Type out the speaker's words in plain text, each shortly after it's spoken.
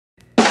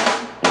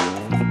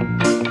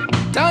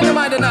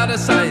Dynamite on the other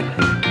side.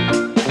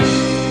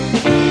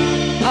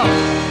 Oh,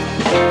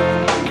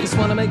 just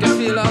wanna make it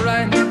feel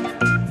alright.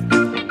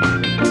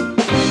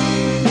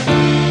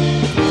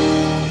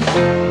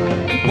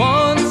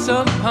 Once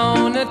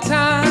upon a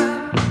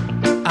time,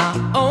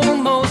 I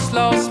almost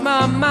lost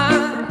my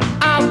mind.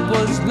 I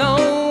was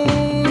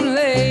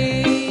lonely,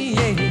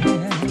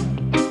 yeah.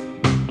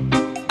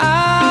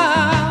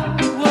 I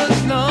was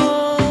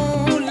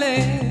lonely.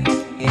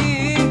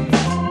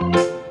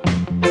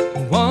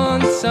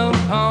 Once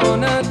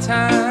upon a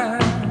time,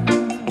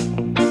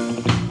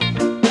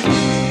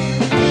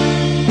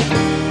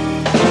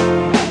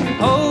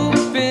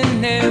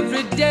 hoping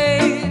every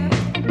day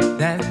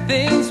that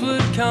things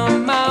would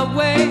come my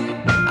way.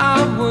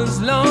 I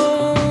was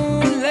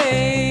lonely,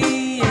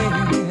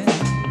 yeah.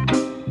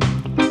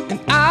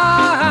 And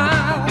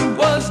I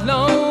was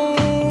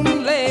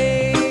lonely.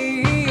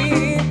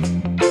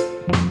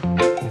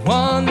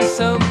 Once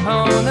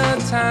upon a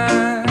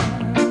time,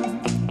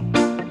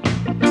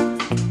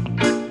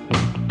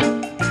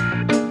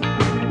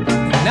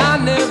 and I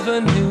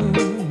never knew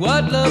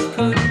what love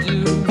could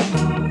do.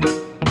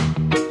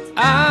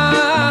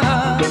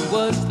 I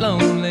was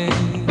lonely.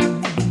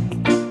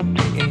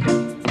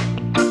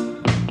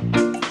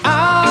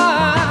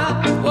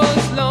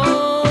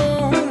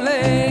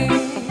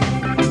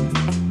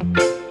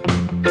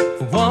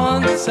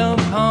 Once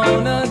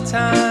upon a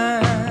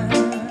time,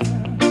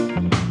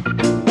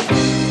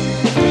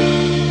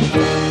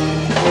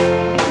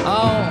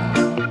 oh,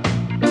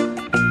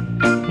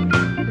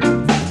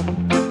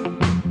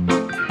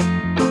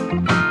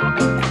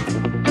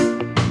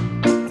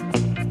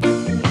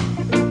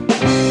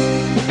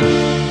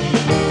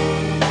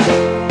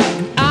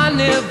 I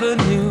never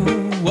knew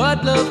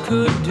what love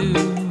could do.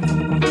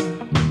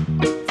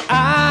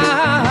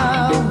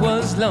 I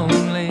was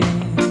lonely.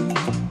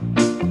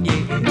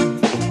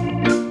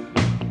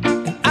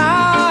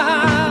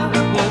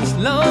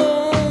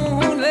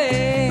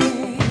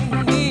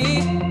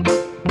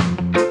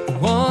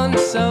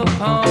 Once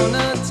upon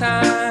a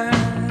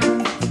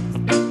time,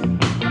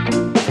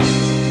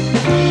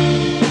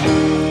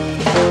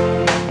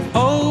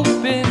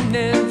 hoping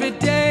every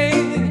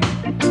day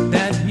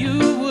that you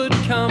would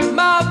come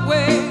my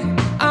way.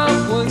 I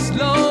was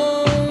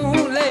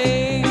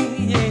lonely,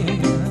 yeah.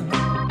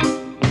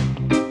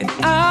 And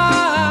I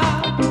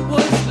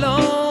was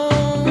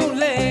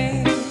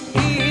lonely.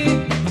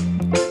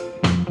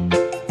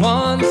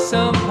 Once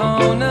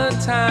upon a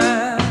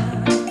time.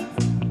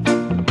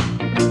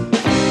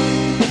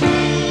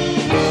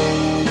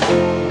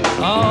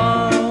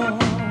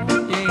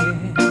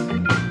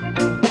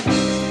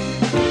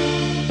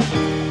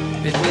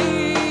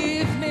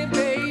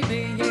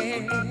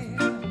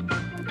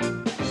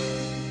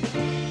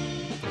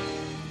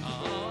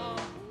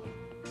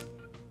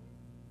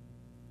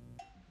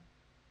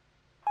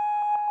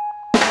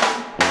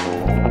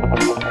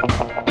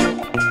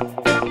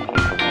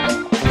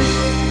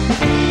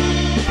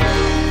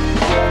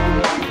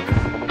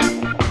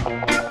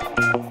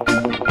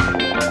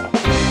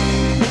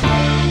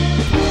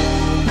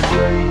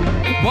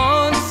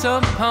 Once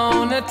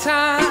upon a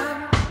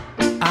time,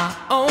 I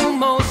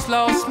almost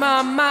lost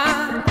my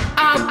mind.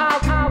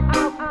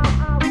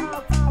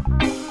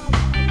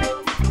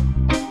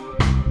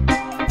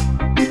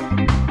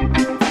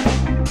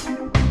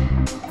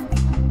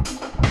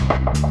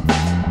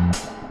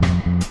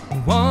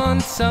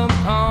 Once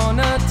upon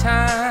a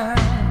time,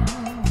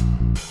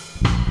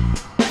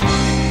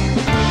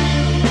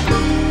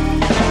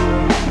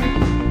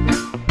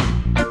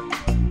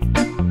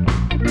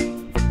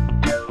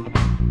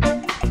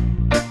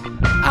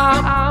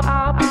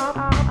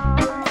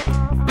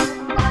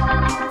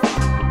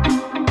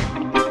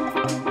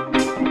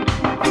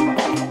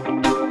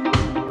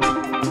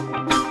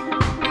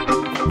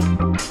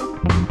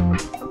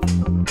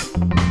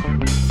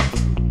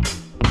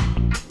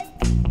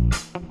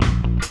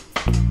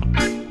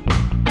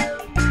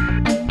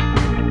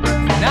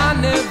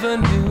 never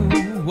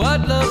knew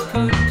what love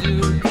could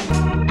do.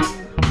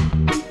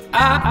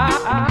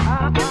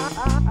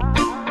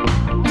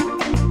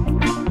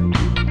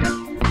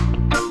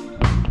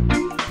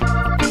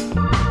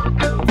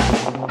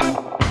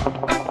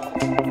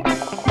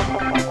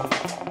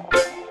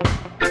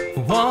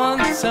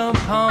 Once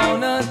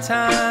upon a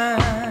time,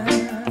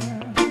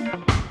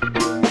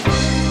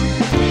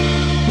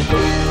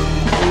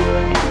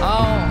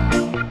 oh.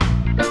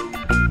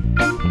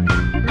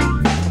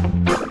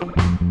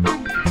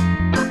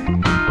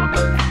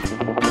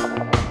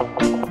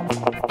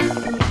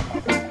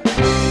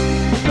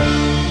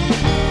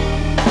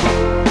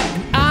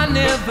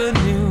 Never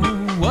knew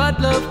what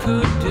love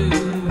could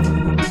do.